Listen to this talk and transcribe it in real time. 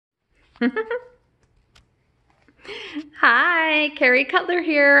Hi, Carrie Cutler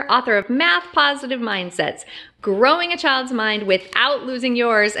here, author of Math Positive Mindsets, Growing a Child's Mind Without Losing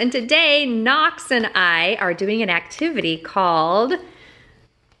Yours. And today, Knox and I are doing an activity called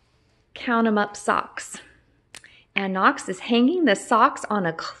Count 'em Up Socks. And Knox is hanging the socks on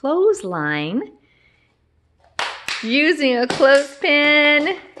a clothesline using a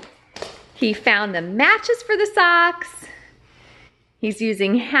clothespin. He found the matches for the socks. He's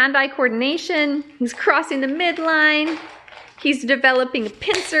using hand-eye coordination. He's crossing the midline. He's developing a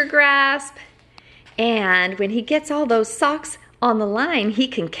pincer grasp. And when he gets all those socks on the line, he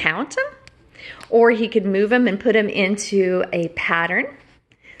can count them, or he could move them and put them into a pattern.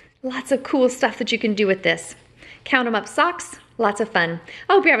 Lots of cool stuff that you can do with this. Count 'em up socks, lots of fun.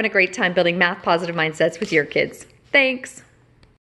 I hope you're having a great time building math positive mindsets with your kids. Thanks.